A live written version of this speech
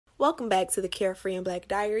Welcome back to the Carefree and Black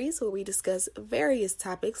Diaries, where we discuss various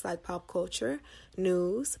topics like pop culture,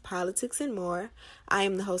 news, politics, and more. I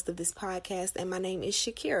am the host of this podcast, and my name is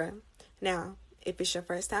Shakira. Now, if it's your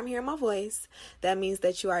first time hearing my voice, that means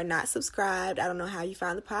that you are not subscribed. I don't know how you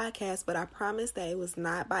found the podcast, but I promise that it was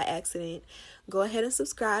not by accident. Go ahead and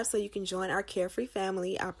subscribe so you can join our Carefree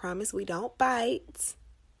family. I promise we don't bite.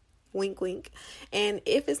 Wink, wink. And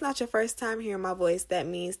if it's not your first time hearing my voice, that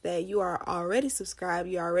means that you are already subscribed.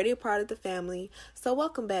 You're already a part of the family. So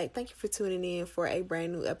welcome back. Thank you for tuning in for a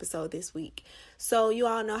brand new episode this week. So you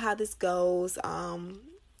all know how this goes.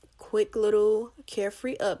 Quick little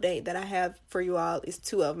Carefree update that I have for you all is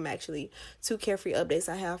two of them actually. Two Carefree updates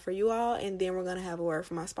I have for you all. And then we're going to have a word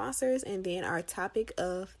from our sponsors and then our topic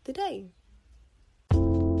of the day.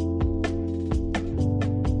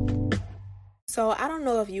 So I don't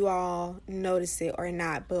know if you all notice it or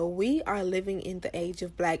not, but we are living in the age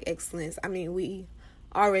of Black excellence. I mean, we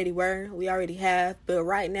already have, but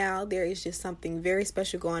right now there is just something very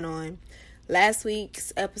special going on. Last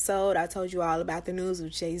week's episode, I told you all about the news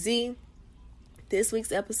with Jay-Z. This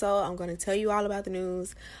week's episode, I'm going to tell you all about the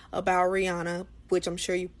news about Rihanna, which I'm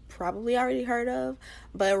sure you probably already heard of.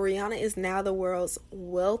 But Rihanna is now the world's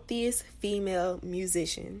wealthiest female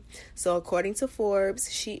musician. So according to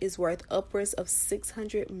Forbes, she is worth upwards of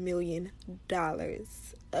 $600 million.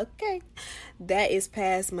 Okay. That is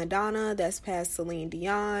past Madonna. That's past Celine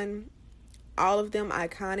Dion. All of them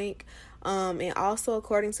iconic. And also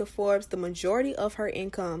according to Forbes, the majority of her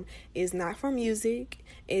income is not from music.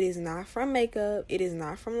 It is not from makeup. It is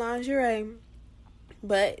not from lingerie.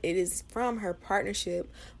 But it is from her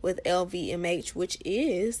partnership with LVMH, which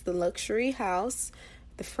is the luxury house,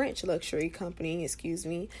 the French luxury company,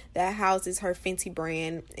 that houses her Fenty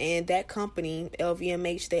brand. And that company,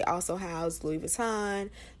 LVMH, they also house Louis Vuitton,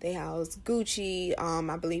 they house Gucci,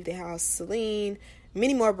 I believe they house Celine,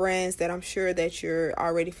 many more brands that I'm sure that you're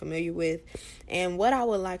already familiar with. And what I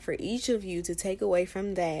would like for each of you to take away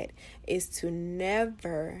from that is to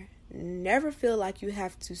never feel like you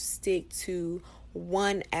have to stick to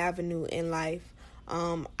one avenue in life.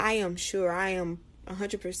 I am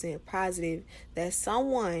 100% positive that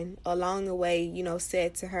someone along the way,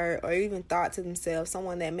 said to her or even thought to themselves,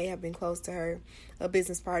 someone that may have been close to her, a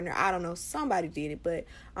business partner, I don't know, somebody did it, but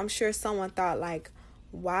I'm sure someone thought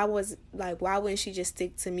why wouldn't she just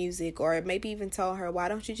stick to music? Or maybe even told her, why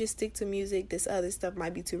don't you just stick to music? This other stuff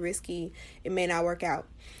might be too risky. It may not work out.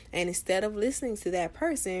 And instead of listening to that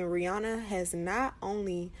person, Rihanna has not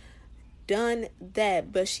only done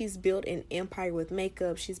that, but she's built an empire with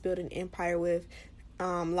makeup. She's built an empire with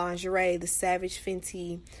lingerie, the Savage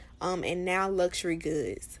Fenty, and now luxury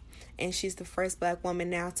goods. And she's the first Black woman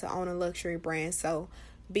now to own a luxury brand. So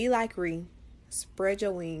be like Ree. Spread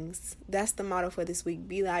your wings. That's the motto for this week.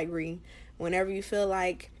 Be like Ree. Whenever you feel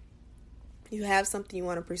like you have something you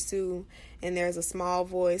want to pursue and there's a small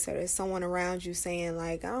voice or there's someone around you saying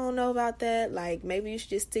I don't know about that, maybe you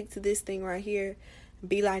should just stick to this thing right here,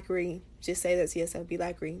 be like Ree. Just say that to yourself, be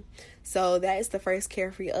like Ree. So that is the first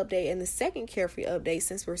Carefree update. And the second Carefree update,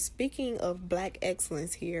 since we're speaking of Black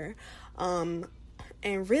excellence here, and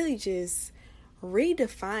really just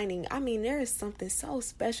redefining, there is something so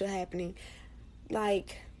special happening.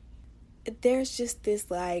 There's just this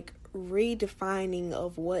redefining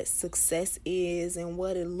of what success is and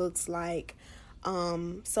what it looks like.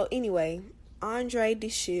 So anyway, Andre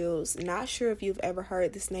DeShields, not sure if you've ever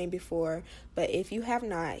heard this name before, but if you have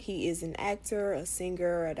not, he is an actor, a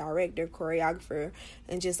singer, a director, choreographer,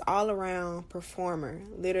 and just all around performer,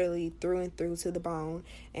 literally through and through to the bone.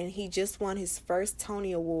 And he just won his first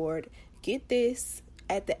Tony Award. Get this,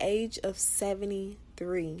 at the age of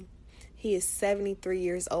 73. He is 73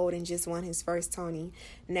 years old and just won his first Tony.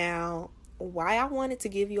 Now, why I wanted to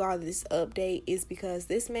give you all this update is because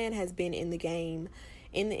this man has been in the game,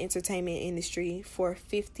 in the entertainment industry for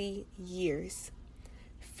 50 years.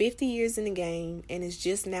 50 years in the game, and is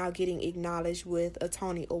just now getting acknowledged with a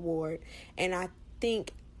Tony Award. And I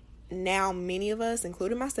think now many of us,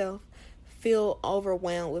 including myself, feel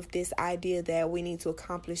overwhelmed with this idea that we need to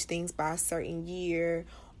accomplish things by a certain year,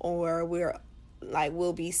 or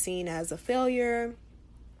we'll be seen as a failure,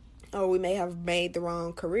 or we may have made the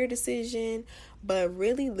wrong career decision. But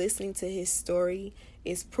really listening to his story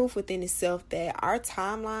is proof within itself that our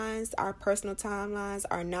timelines, our personal timelines,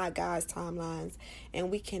 are not God's timelines, and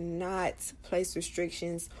we cannot place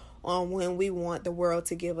restrictions on when we want the world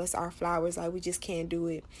to give us our flowers. We just can't do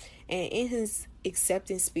it. And in his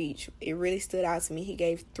acceptance speech, it really stood out to me. He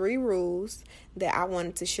gave 3 rules that I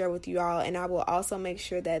wanted to share with you all, and I will also make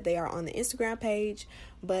sure that they are on the Instagram page.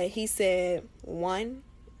 But he said, 1,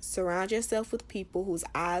 surround yourself with people whose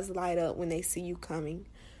eyes light up when they see you coming.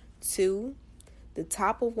 2, the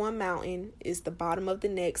top of one mountain is the bottom of the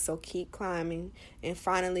next, so keep climbing. And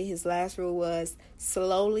finally, his last rule was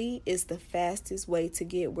slowly is the fastest way to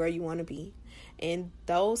get where you want to be. And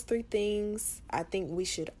those 3 things I think we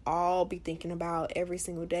should all be thinking about every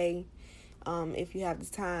single day. If you have the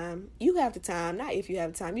time, you have the time. Not if you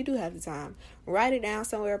have the time, you do have the time. Write it down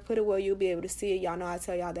somewhere, put it where you'll be able to see it. Y'all know I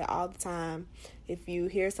tell y'all that all the time. If you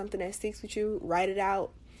hear something that sticks with you, write it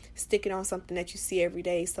out. Stick it on something that you see every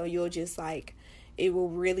day, so you'll just it will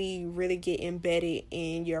really, really get embedded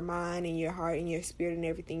in your mind and your heart and your spirit and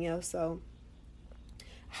everything else. So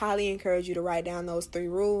highly encourage you to write down those 3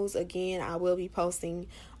 rules. Again, I will be posting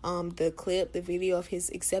the video of his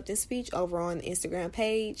acceptance speech over on the Instagram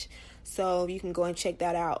page, so you can go and check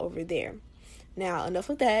that out over there. Now, enough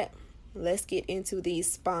of that. Let's get into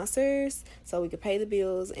these sponsors so we can pay the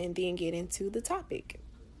bills and then get into the topic.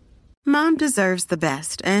 Mom deserves the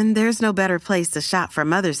best, and there's no better place to shop for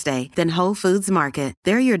Mother's Day than Whole Foods Market.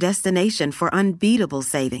 They're your destination for unbeatable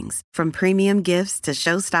savings, from premium gifts to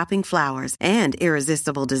show-stopping flowers and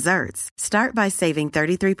irresistible desserts. Start by saving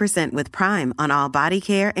 33% with Prime on all body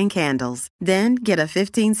care and candles. Then get a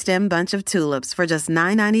 15-stem bunch of tulips for just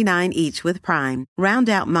 $9.99 each with Prime. Round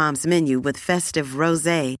out Mom's menu with festive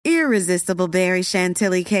rosé, irresistible berry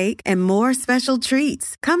chantilly cake, and more special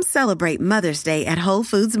treats. Come celebrate Mother's Day at Whole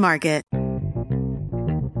Foods Market.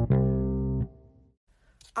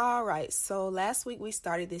 All right, so last week we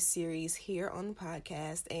started this series here on the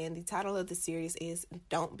podcast, and the title of the series is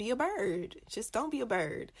Don't Be a Bird. Just don't be a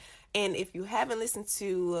bird. And if you haven't listened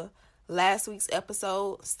to last week's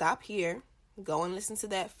episode, stop here. Go and listen to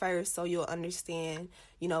that first so you'll understand,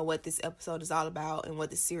 what this episode is all about and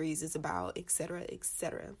what the series is about, etc.,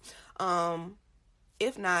 etc.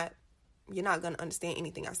 If not, you're not going to understand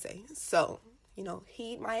anything I say. So,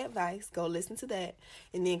 heed my advice, go listen to that,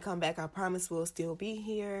 and then come back. I promise we'll still be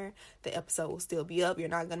here. The episode will still be up. You're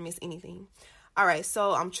not going to miss anything. All right,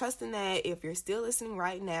 so I'm trusting that if you're still listening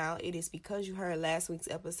right now, it is because you heard last week's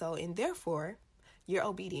episode, and therefore, you're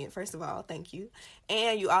obedient. First of all, thank you.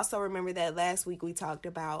 And you also remember that last week we talked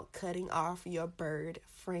about cutting off your bird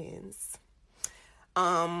friends.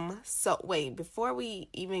 So wait, before we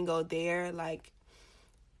even go there,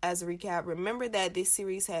 as a recap, remember that this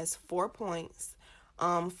series has 4 points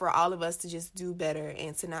for all of us to just do better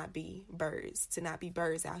and to not be birds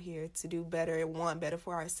out here, to do better and want better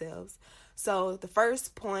for ourselves. So the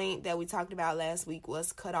first point that we talked about last week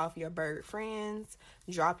was cut off your bird friends,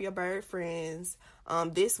 drop your bird friends.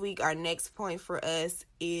 This week, our next point for us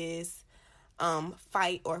is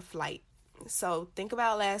fight or flight. So think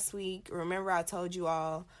about last week. Remember, I told you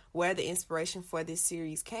all where the inspiration for this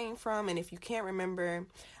series came from. And if you can't remember,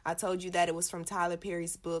 I told you that it was from Tyler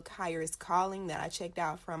Perry's book, Higher is Calling, that I checked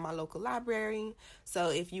out from my local library. So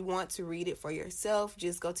if you want to read it for yourself,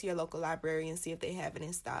 just go to your local library and see if they have it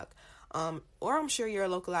in stock. Or I'm sure your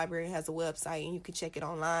local library has a website and you can check it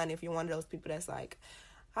online if you're one of those people that's like,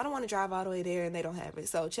 I don't want to drive all the way there and they don't have it.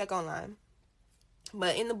 So check online.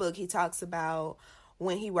 But in the book, he talks about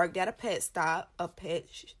when he worked at a pet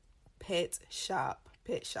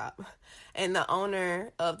shop. And the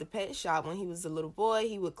owner of the pet shop, when he was a little boy,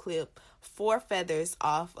 he would clip 4 feathers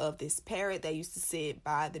off of this parrot that used to sit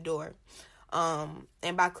by the door.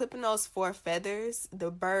 And by clipping those 4 feathers, the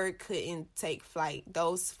bird couldn't take flight.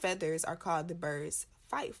 Those feathers are called the bird's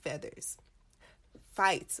fight feathers.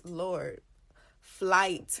 Flight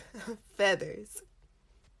feathers.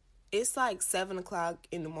 It's 7:00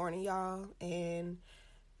 in the morning, y'all, and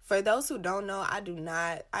for those who don't know,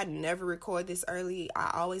 I never record this early.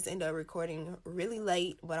 I always end up recording really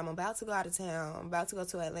late, but I'm about to go out of town. I'm about to go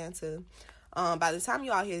to Atlanta. By the time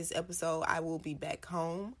you all hear this episode, I will be back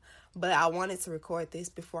home, but I wanted to record this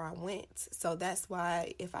before I went. So that's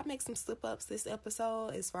why if I make some slip-ups this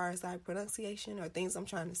episode, as far as pronunciation or things I'm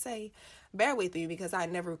trying to say, bear with me because I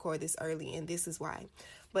never record this early, and this is why.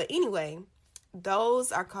 But anyway,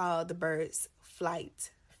 those are called the bird's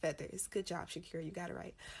flight feathers. Good job, Shakira. You got it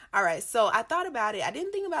right. All right. So I thought about it. I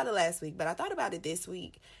didn't think about it last week, but I thought about it this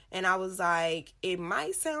week. And I was like, it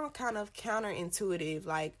might sound kind of counterintuitive.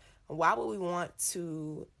 Why would we want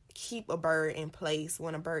to keep a bird in place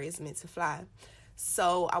when a bird is meant to fly?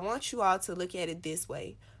 So I want you all to look at it this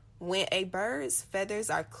way. When a bird's feathers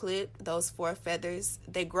are clipped, those 4 feathers,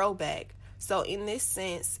 they grow back. So in this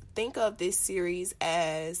sense, think of this series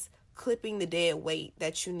as clipping the dead weight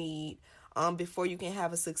that you need before you can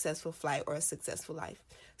have a successful flight or a successful life.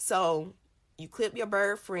 So you clip your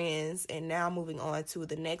bird friends, and now moving on to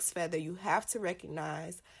the next feather, you have to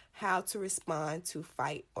recognize how to respond to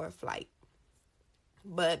fight or flight.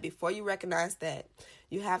 But before you recognize that,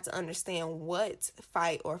 you have to understand what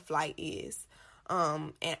fight or flight is.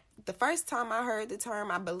 And the first time I heard the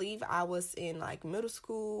term, I believe I was in like middle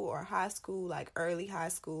school or high school, like early high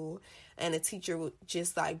school, and a teacher would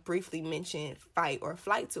just like briefly mention fight or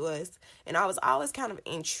flight to us, and I was always kind of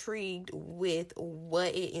intrigued with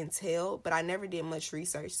what it entailed, but I never did much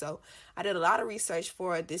research. So I did a lot of research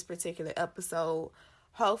for this particular episode.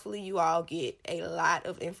 Hopefully you all get a lot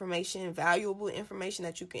of information, valuable information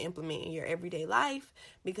that you can implement in your everyday life,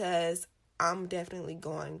 because I'm definitely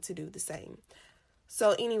going to do the same.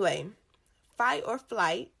 So anyway, fight or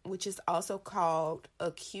flight, which is also called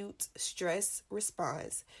acute stress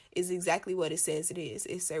response, is exactly what it says it is.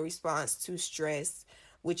 It's a response to stress,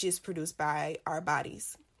 which is produced by our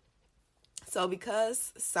bodies. So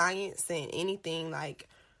because science and anything like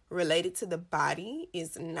related to the body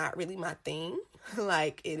is not really my thing,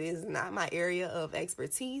 like it is not my area of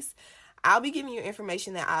expertise, I'll be giving you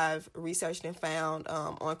information that I've researched and found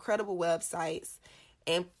on credible websites,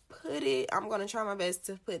 and I'm going to try my best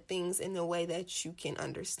to put things in the way that you can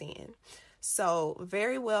understand. So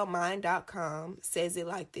verywellmind.com says it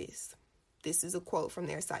like this. This is a quote from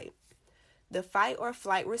their site. The fight or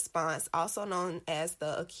flight response, also known as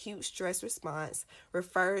the acute stress response,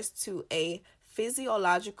 refers to a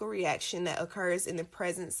physiological reaction that occurs in the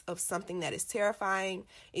presence of something that is terrifying,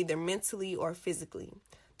 either mentally or physically.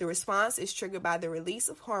 The response is triggered by the release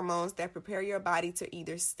of hormones that prepare your body to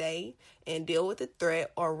either stay and deal with the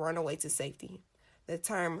threat or run away to safety. The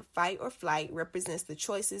term fight or flight represents the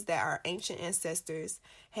choices that our ancient ancestors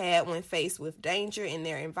had when faced with danger in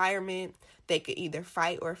their environment. They could either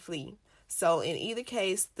fight or flee. So in either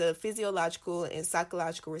case, the physiological and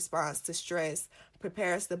psychological response to stress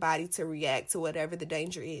prepares the body to react to whatever the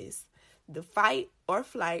danger is. The fight or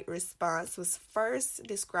flight response was first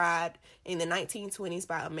described in the 1920s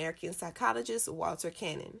by American psychologist Walter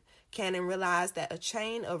Cannon. Cannon realized that a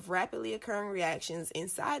chain of rapidly occurring reactions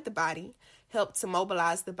inside the body helped to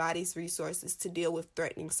mobilize the body's resources to deal with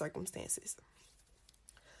threatening circumstances.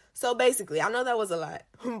 So basically, I know that was a lot,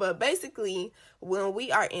 but basically, when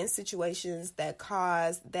we are in situations that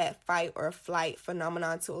cause that fight or flight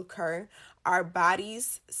phenomenon to occur, our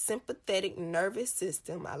body's sympathetic nervous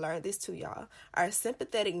system, I learned this too, y'all, our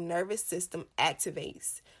sympathetic nervous system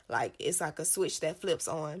activates. Like, it's like a switch that flips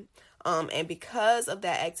on. And because of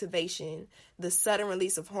that activation, the sudden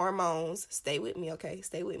release of hormones, stay with me, okay?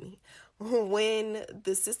 Stay with me. When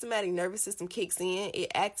the systematic nervous system kicks in,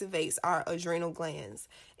 it activates our adrenal glands.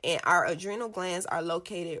 And our adrenal glands are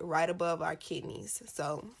located right above our kidneys.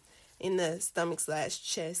 So in the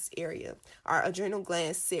stomach/chest area, our adrenal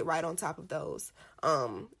glands sit right on top of those.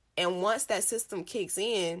 And once that system kicks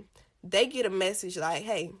in, they get a message like,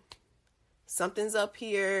 hey, something's up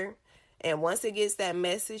here. And once it gets that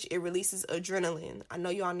message, it releases adrenaline. I know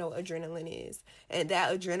y'all know what adrenaline is. And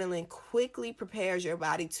that adrenaline quickly prepares your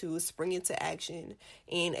body to spring into action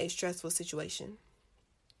in a stressful situation.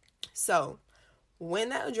 So, when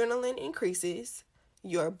that adrenaline increases,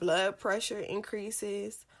 your blood pressure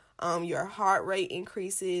increases, your heart rate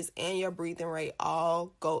increases, and your breathing rate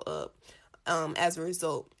all go up as a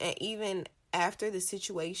result. And even after the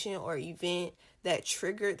situation or event that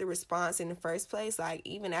triggered the response in the first place, like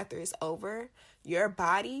even after it's over, your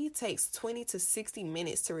body takes 20 to 60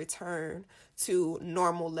 minutes to return to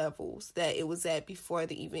normal levels that it was at before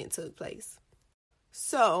the event took place.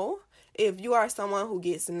 So if you are someone who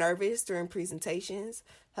gets nervous during presentations,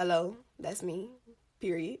 hello, that's me,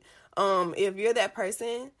 period. If you're that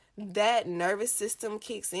person, that nervous system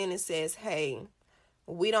kicks in and says, hey,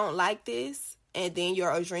 we don't like this. And then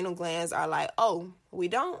your adrenal glands are like, oh, we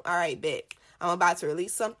don't? All right, bet. I'm about to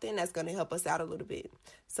release something that's going to help us out a little bit.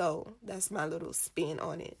 So that's my little spin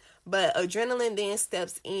on it. But adrenaline then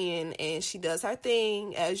steps in and she does her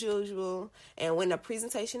thing as usual. And when the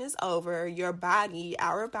presentation is over, your body,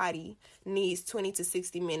 our body, needs 20 to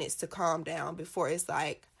 60 minutes to calm down before it's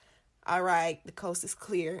like, all right, the coast is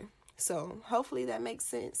clear. So hopefully that makes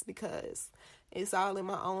sense because it's all in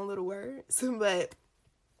my own little words. But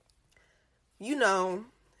you know,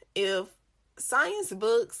 if science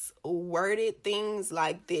books worded things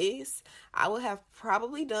like this, I would have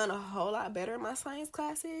probably done a whole lot better in my science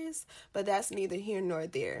classes, but that's neither here nor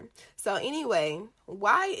there. So anyway,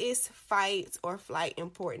 why is fight or flight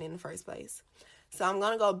important in the first place? So I'm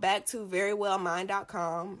going to go back to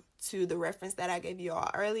verywellmind.com, to the reference that I gave you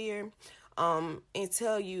all earlier, and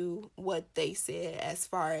tell you what they said as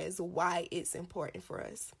far as why it's important for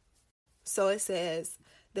us. So it says,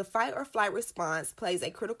 the fight or flight response plays a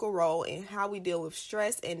critical role in how we deal with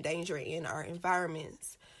stress and danger in our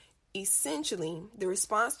environments. Essentially, the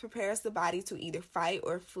response prepares the body to either fight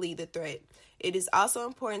or flee the threat. It is also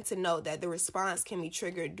important to note that the response can be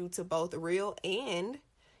triggered due to both real and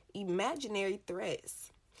imaginary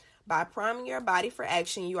threats. By priming your body for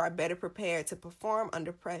action, you are better prepared to perform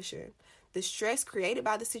under pressure. The stress created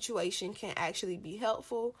by the situation can actually be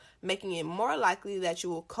helpful, making it more likely that you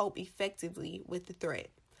will cope effectively with the threat.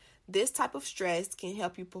 This type of stress can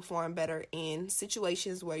help you perform better in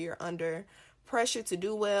situations where you're under pressure to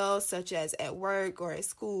do well, such as at work or at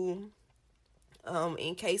school.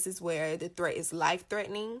 In cases where the threat is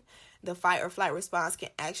life-threatening, the fight or flight response can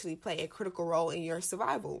actually play a critical role in your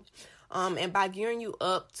survival. And by gearing you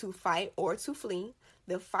up to fight or to flee,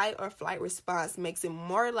 the fight or flight response makes it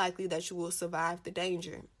more likely that you will survive the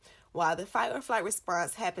danger. While the fight or flight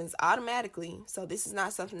response happens automatically, so this is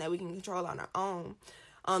not something that we can control on our own,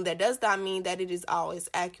 that does not mean that it is always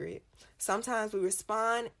accurate. Sometimes we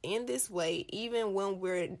respond in this way even when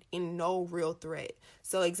we're in no real threat.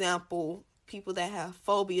 So example, people that have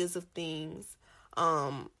phobias of things,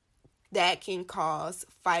 that can cause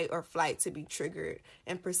fight or flight to be triggered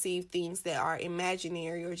and perceive things that are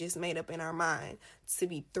imaginary or just made up in our mind to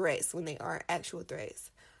be threats when they aren't actual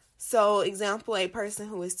threats. So, example, a person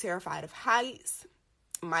who is terrified of heights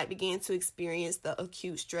might begin to experience the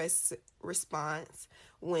acute stress response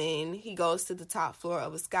when he goes to the top floor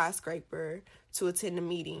of a skyscraper to attend a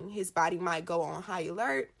meeting. His body might go on high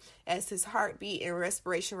alert as his heartbeat and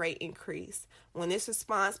respiration rate increase. When this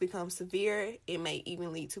response becomes severe, it may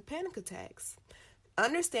even lead to panic attacks.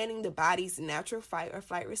 Understanding the body's natural fight or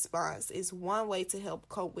flight response is one way to help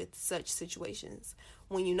cope with such situations.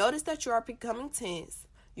 When you notice that you are becoming tense,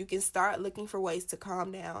 you can start looking for ways to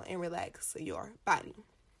calm down and relax your body.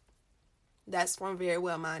 That's from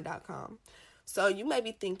verywellmind.com. So you may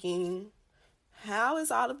be thinking, how is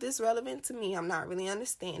all of this relevant to me? I'm not really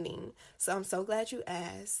understanding. So I'm so glad you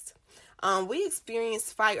asked. We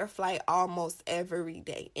experience fight or flight almost every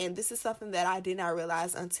day. And this is something that I did not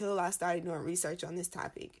realize until I started doing research on this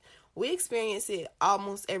topic. We experience it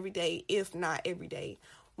almost every day, if not every day.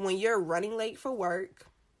 When you're running late for work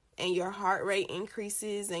and your heart rate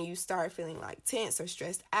increases and you start feeling like tense or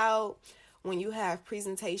stressed out, when you have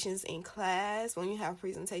presentations in class, when you have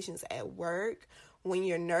presentations at work, when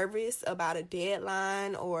you're nervous about a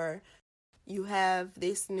deadline or you have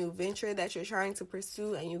this new venture that you're trying to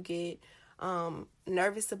pursue and you get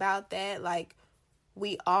nervous about that, like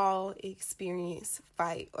we all experience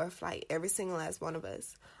fight or flight, every single last one of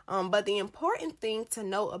us. But the important thing to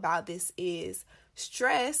note about this is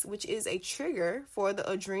stress, which is a trigger for the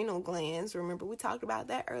adrenal glands. Remember, we talked about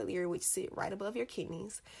that earlier, which sit right above your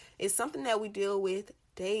kidneys. It's something that we deal with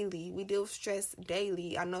daily. We deal with stress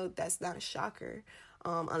daily. I know that's not a shocker,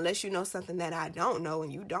 unless you know something that I don't know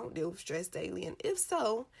and you don't deal with stress daily. And if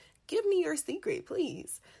so, give me your secret,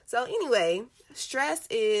 please. So anyway, stress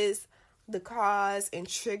is the cause and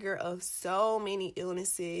trigger of so many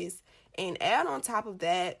illnesses. And add on top of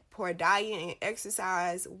that, poor diet and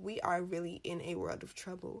exercise, we are really in a world of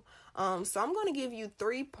trouble. So I'm going to give you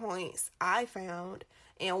 3 points I found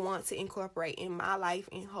and want to incorporate in my life,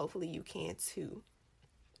 and hopefully you can too,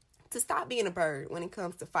 to stop being a bird when it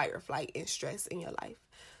comes to fight or flight and stress in your life.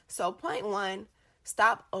 So point 1,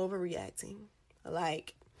 stop overreacting.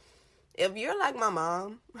 Like, if you're like my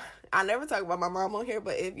mom, I never talk about my mom on here,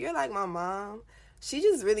 but if you're like my mom, she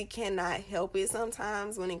just really cannot help it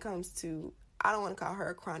sometimes when it comes to, I don't want to call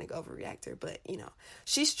her a chronic overreactor, but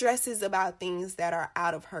she stresses about things that are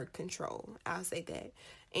out of her control. I'll say that.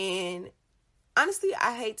 And honestly,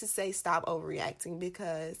 I hate to say stop overreacting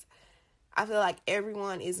because I feel like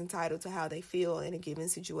everyone is entitled to how they feel in a given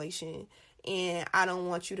situation. And I don't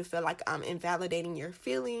want you to feel like I'm invalidating your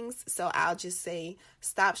feelings. So I'll just say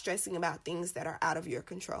stop stressing about things that are out of your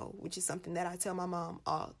control, which is something that I tell my mom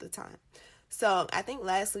all the time. So I think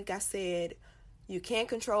last week I said you can't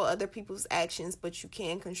control other people's actions, but you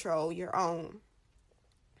can control your own.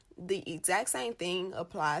 The exact same thing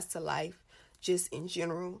applies to life, just in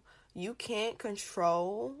general. You can't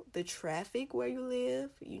control the traffic where you live.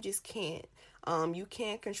 You just can't. You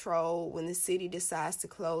can't control when the city decides to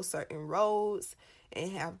close certain roads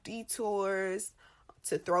and have detours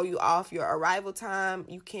to throw you off your arrival time.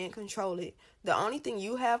 You can't control it. The only thing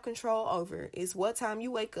you have control over is what time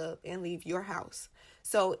you wake up and leave your house.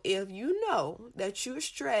 So if you know that you're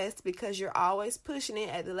stressed because you're always pushing it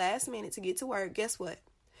at the last minute to get to work, guess what?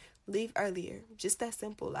 Leave earlier. Just that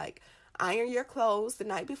simple. Like, iron your clothes the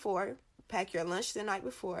night before, pack your lunch the night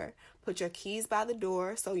before, put your keys by the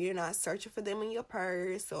door so you're not searching for them in your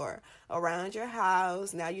purse or around your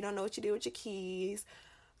house. Now you don't know what you did with your keys.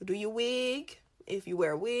 Do your wig. If you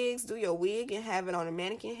wear wigs, do your wig and have it on a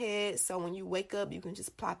mannequin head so when you wake up, you can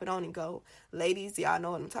just plop it on and go. Ladies, y'all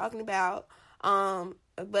know what I'm talking about.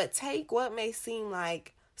 But take what may seem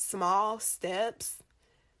like small steps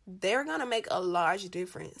they're going to make a large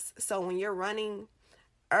difference. So when you're running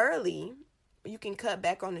early, you can cut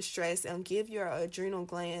back on the stress and give your adrenal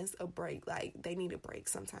glands a break. Like, they need a break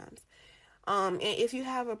sometimes. And if you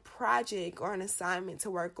have a project or an assignment to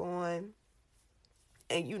work on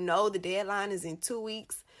and you know the deadline is in 2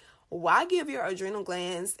 weeks, why give your adrenal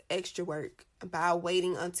glands extra work by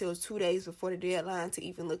waiting until 2 days before the deadline to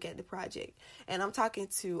even look at the project? And I'm talking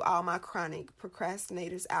to all my chronic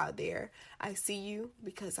procrastinators out there. I see you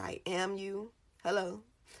because I am you. Hello.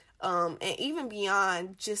 And even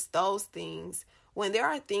beyond just those things, when there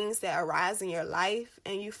are things that arise in your life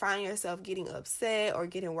and you find yourself getting upset or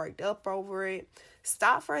getting worked up over it,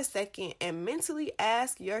 stop for a second and mentally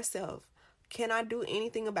ask yourself, can I do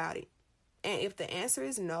anything about it? And if the answer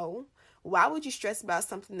is no, why would you stress about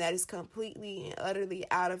something that is completely and utterly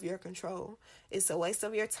out of your control? It's a waste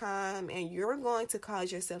of your time, and you're going to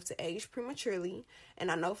cause yourself to age prematurely.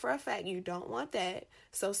 And I know for a fact you don't want that.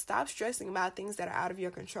 So stop stressing about things that are out of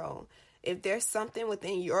your control. If there's something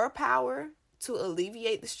within your power to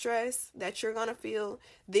alleviate the stress that you're going to feel,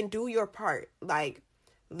 then do your part. Like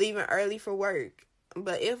leaving early for work.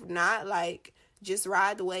 But if not, like, just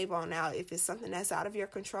ride the wave on out. If it's something that's out of your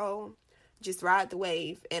control, just ride the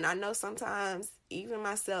wave. And I know sometimes, even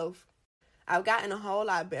myself, I've gotten a whole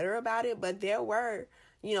lot better about it, but there were,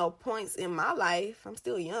 points in my life. I'm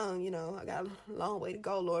still young, I got a long way to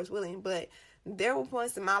go, Lord's willing, but there were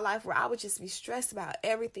points in my life where I would just be stressed about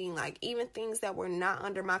everything, like even things that were not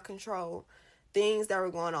under my control, things that were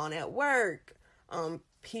going on at work,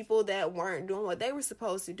 people that weren't doing what they were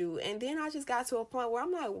supposed to do. And then I just got to a point where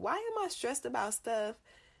I'm like, why am I stressed about stuff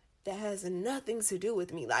that has nothing to do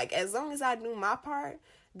with me? Like, as long as I do my part,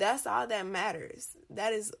 that's all that matters.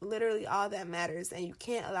 That is literally all that matters. And you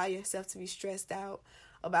can't allow yourself to be stressed out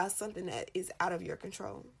about something that is out of your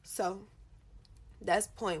control. So that's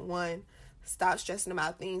point one. Stop stressing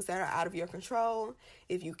about things that are out of your control.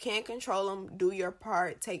 If you can't control them, do your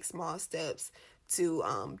part. Take small steps to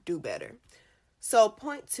do better. So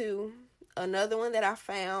point two, another one that I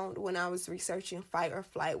found when I was researching fight or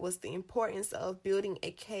flight was the importance of building a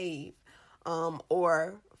cave,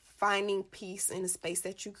 or finding peace in the space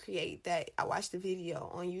that you create. That I watched a video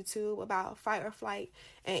on YouTube about fight or flight,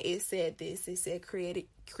 and it said this. It said create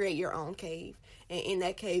your own cave, and in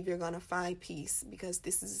that cave you're gonna find peace because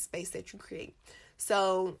this is a space that you create.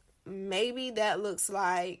 So maybe that looks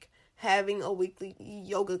like having a weekly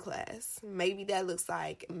yoga class. Maybe that looks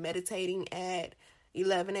like meditating at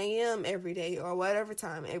 11 a.m. every day or whatever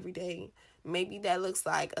time every day. Maybe that looks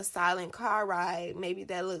like a silent car ride. Maybe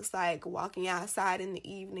that looks like walking outside in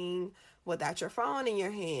the evening without your phone in your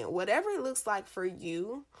hand. Whatever it looks like for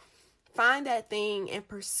you, find that thing and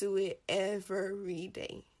pursue it every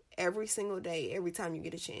day, every single day, every time you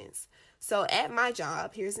get a chance. So at my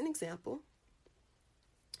job, here's an example.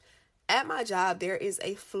 At my job, there is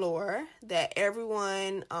a floor that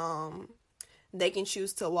everyone, they can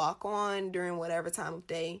choose to walk on during whatever time of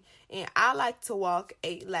day. And I like to walk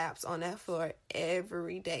 8 laps on that floor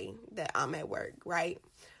every day that I'm at work, right?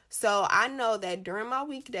 So I know that during my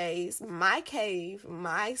weekdays, my cave,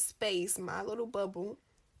 my space, my little bubble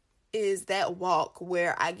is that walk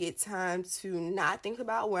where I get time to not think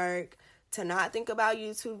about work, to not think about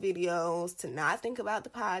YouTube videos, to not think about the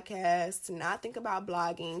podcast, to not think about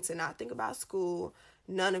blogging, to not think about school,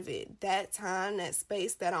 none of it. That time, that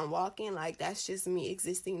space that I'm walking, like, that's just me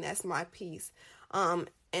existing. That's my peace.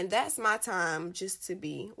 And that's my time just to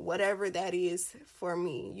be whatever that is for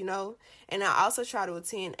me, And I also try to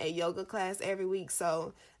attend a yoga class every week.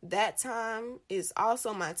 So that time is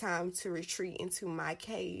also my time to retreat into my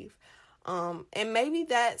cave. And maybe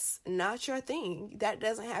that's not your thing. That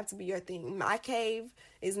doesn't have to be your thing. My cave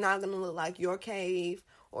is not going to look like your cave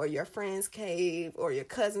or your friend's cave or your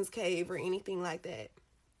cousin's cave or anything like that.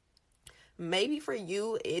 Maybe for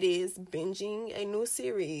you, it is binging a new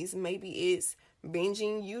series. Maybe it's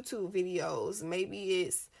binging YouTube videos. Maybe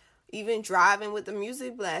it's even driving with the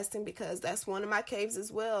music blasting, because that's one of my caves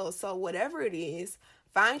as well. So whatever it is,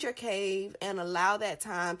 find your cave and allow that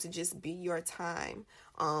time to just be your time.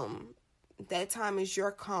 That time is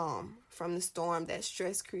your calm from the storm that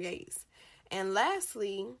stress creates. And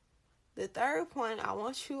lastly, the third point I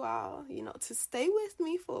want you all, to stay with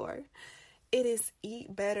me for, it is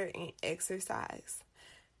eat better and exercise.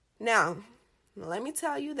 Now, let me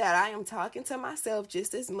tell you that I am talking to myself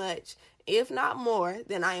just as much, if not more,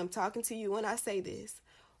 than I am talking to you when I say this.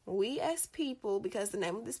 We as people, because the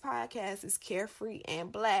name of this podcast is Carefree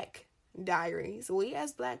and Black Diaries, we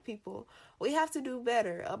as Black people, we have to do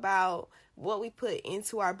better about what we put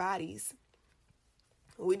into our bodies.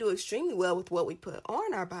 We do extremely well with what we put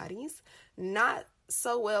on our bodies, not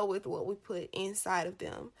so well with what we put inside of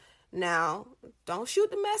them. Now, don't shoot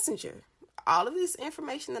the messenger. All of this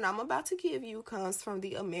information that I'm about to give you comes from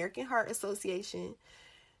the American Heart Association.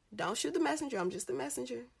 Don't shoot the messenger. I'm just the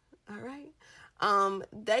messenger. All right.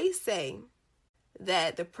 They say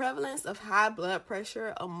that the prevalence of high blood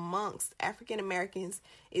pressure amongst African Americans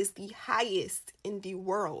is the highest in the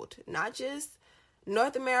world. Not just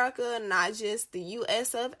North America, not just the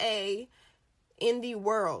US of A, in the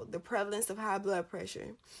world, the prevalence of high blood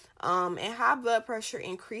pressure. And high blood pressure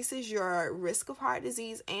increases your risk of heart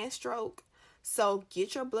disease and stroke. So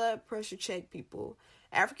get your blood pressure checked, people.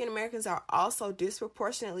 African Americans are also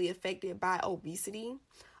disproportionately affected by obesity.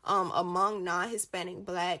 Among non-Hispanic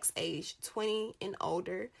blacks aged 20 and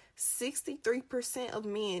older, 63% of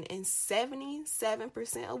men and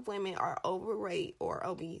 77% of women are overweight or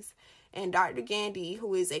obese. And Dr. Gandy,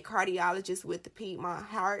 who is a cardiologist with the Piedmont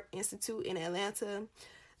Heart Institute in Atlanta,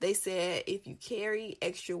 they said if you carry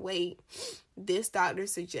extra weight, this doctor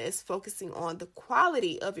suggests focusing on the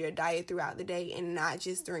quality of your diet throughout the day and not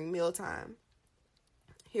just during mealtime.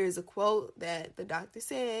 Here's a quote that the doctor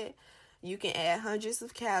said: "You can add hundreds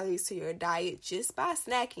of calories to your diet just by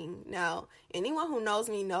snacking." Now, anyone who knows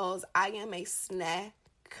me knows I am a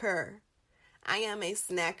snacker.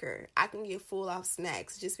 I can get full off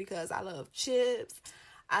snacks just because I love chips.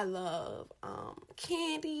 I love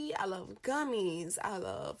candy. I love gummies. I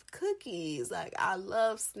love cookies. Like, I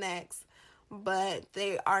love snacks, but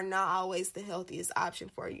they are not always the healthiest option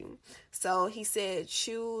for you. So he said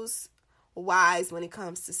choose wise when it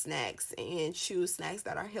comes to snacks and choose snacks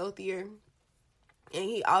that are healthier. And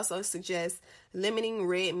he also suggests limiting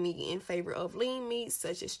red meat in favor of lean meats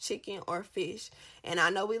such as chicken or fish. And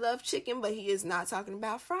I know we love chicken, but he is not talking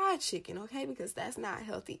about fried chicken, okay? Because that's not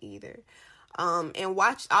healthy either.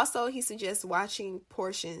 He suggests watching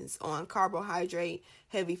portions on carbohydrate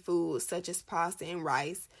heavy foods such as pasta and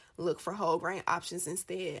rice. Look for whole grain options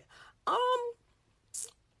instead. I'm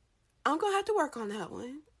gonna have to work on that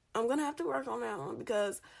one.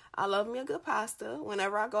 Because I love me a good pasta.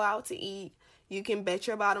 Whenever I go out to eat, you can bet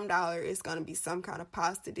your bottom dollar it's going to be some kind of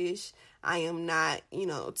pasta dish. I am not,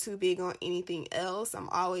 too big on anything else. I'm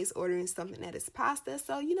always ordering something that is pasta.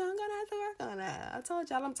 So, I'm going to have to work on that. I told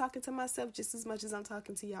y'all I'm talking to myself just as much as I'm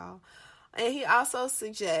talking to y'all. And he also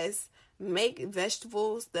suggests make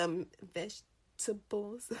vegetables the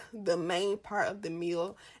main part of the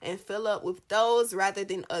meal and fill up with those rather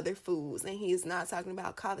than other foods. And he is not talking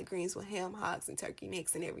about collard greens with ham hocks and turkey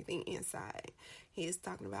necks and everything inside. He is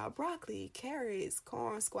talking about broccoli, carrots,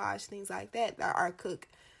 corn, squash, things like that are cooked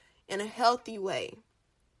in a healthy way.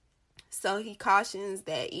 So he cautions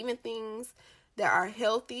that even things that are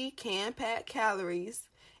healthy can pack calories.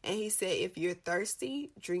 And he said if you're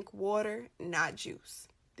thirsty, drink water, not juice.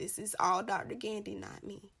 This is all Dr. Gandy, not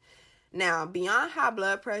me. Now, beyond high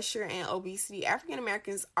blood pressure and obesity, African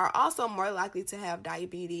Americans are also more likely to have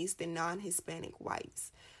diabetes than non-Hispanic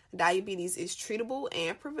whites. Diabetes is treatable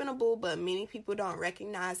and preventable, but many people don't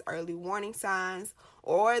recognize early warning signs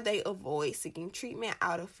or they avoid seeking treatment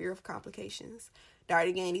out of fear of complications.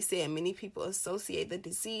 Dr. Gandy said many people associate the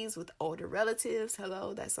disease with older relatives.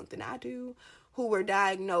 Hello, that's something I do. Who were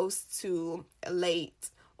diagnosed too late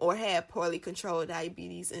or had poorly controlled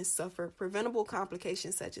diabetes and suffer preventable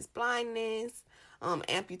complications such as blindness,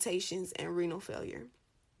 amputations, and renal failure.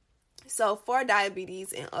 So for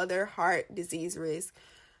diabetes and other heart disease risks,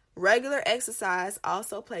 regular exercise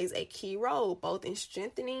also plays a key role, both in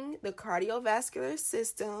strengthening the cardiovascular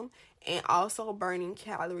system and also burning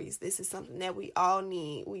calories. This is something that we all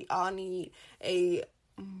need. We all need a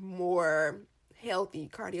more healthy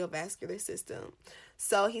cardiovascular system.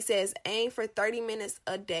 So he says aim for 30 minutes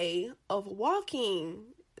a day of walking.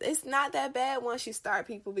 It's not that bad once you start,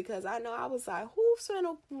 people, because I know I was like, who's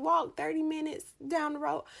gonna walk 30 minutes down the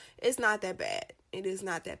road? It's not that bad. It is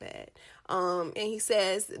not that bad. And he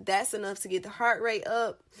says that's enough to get the heart rate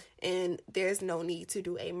up, and there's no need to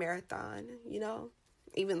do a marathon,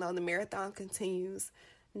 even though the marathon continues.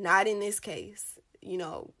 Not in this case,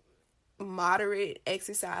 moderate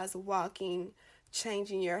exercise, walking,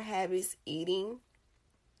 changing your habits, eating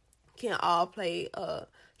can all play a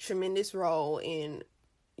tremendous role in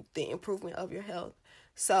the improvement of your health.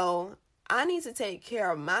 So I need to take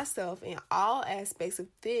care of myself in all aspects of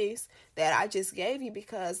this that I just gave you,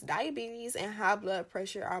 because diabetes and high blood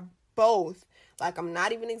pressure are both, like, I'm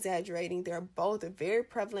not even exaggerating, they're both very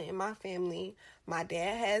prevalent in my family. My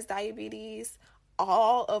dad has diabetes.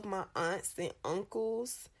 All of my aunts and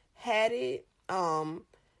uncles had it.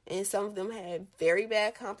 And some of them had very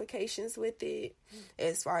bad complications with it,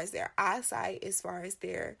 as far as their eyesight, as far as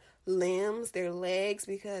their limbs, their legs,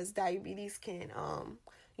 because diabetes can,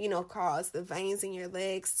 cause the veins in your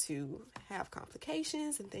legs to have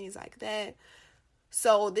complications and things like that.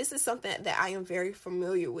 So this is something that I am very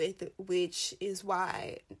familiar with, which is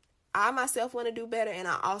why I myself want to do better, and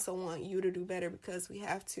I also want you to do better, because we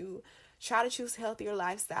have to try to choose healthier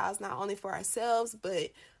lifestyles, not only for ourselves,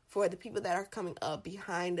 but for the people that are coming up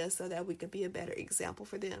behind us, so that we can be a better example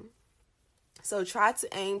for them. So try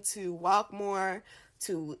to aim to walk more,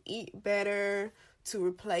 to eat better, to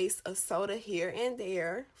replace a soda here and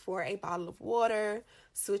there for a bottle of water,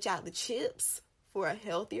 switch out the chips for a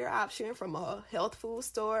healthier option from a health food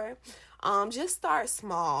store. Just start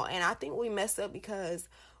small. And I think we mess up because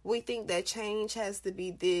we think that change has to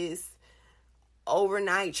be this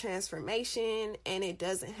overnight transformation, and it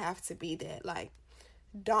doesn't have to be that. Like,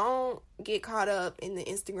 don't get caught up in the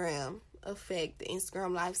Instagram effect, the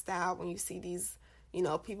Instagram lifestyle. When you see these,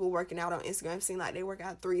 people working out on Instagram, seem like they work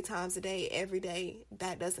out 3 times a day, every day.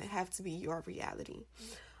 That doesn't have to be your reality.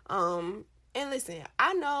 And listen,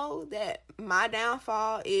 I know that my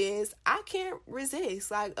downfall is I can't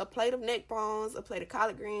resist. Like a plate of neck bones, a plate of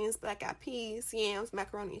collard greens, black eyed peas, yams,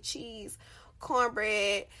 macaroni and cheese,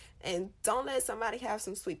 cornbread, and don't let somebody have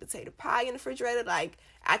some sweet potato pie in the refrigerator. Like,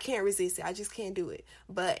 I can't resist it. I just can't do it.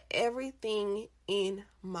 But everything in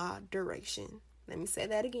moderation. Let me say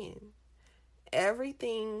that again.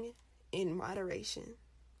 Everything in moderation.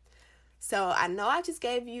 So I know I just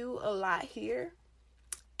gave you a lot here,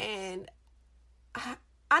 and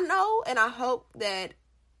I know and I hope that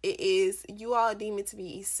you all deem it to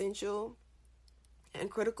be essential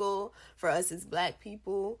and critical for us as Black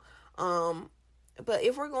people. But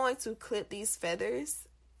if we're going to clip these feathers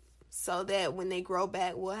so that when they grow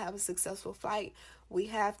back, we'll have a successful flight, we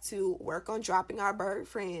have to work on dropping our bird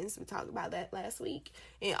friends. We talked about that last week.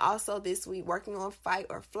 And also this week, working on fight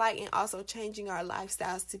or flight, and also changing our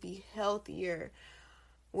lifestyles to be healthier.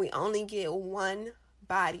 We only get one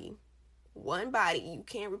body. You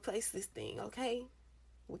can't replace this thing, okay?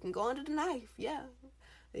 We can go under the knife, yeah,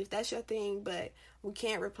 if that's your thing, but we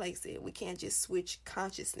can't replace it. We can't just switch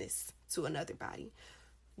consciousness to another body.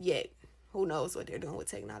 Yet, who knows what they're doing with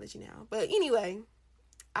technology now. But anyway,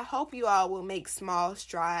 I hope you all will make small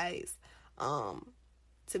strides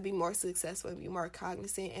to be more successful and be more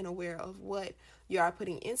cognizant and aware of what you are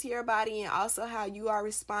putting into your body, and also how you are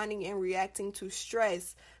responding and reacting to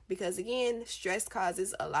stress. Because again, stress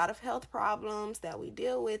causes a lot of health problems that we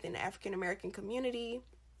deal with in the African American community.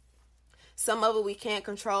 Some of it we can't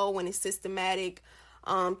control when it's systematic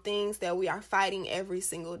things that we are fighting every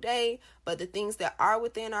single day. But the things that are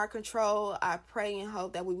within our control, I pray and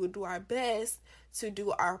hope that we will do our best to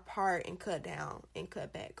do our part and cut down and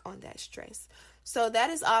cut back on that stress. So that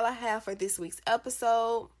is all I have for this week's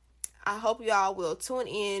episode. I hope y'all will tune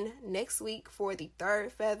in next week for the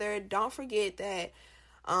third feather. Don't forget that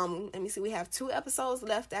we have 2 episodes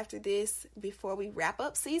left after this before we wrap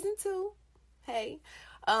up season 2. Hey.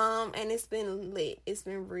 And it's been lit. It's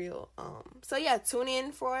been real. So yeah, tune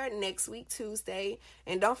in for next week, Tuesday.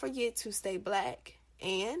 And don't forget to stay Black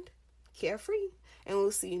and carefree. And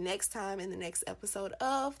we'll see you next time in the next episode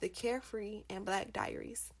of the Carefree and Black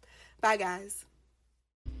Diaries. Bye, guys.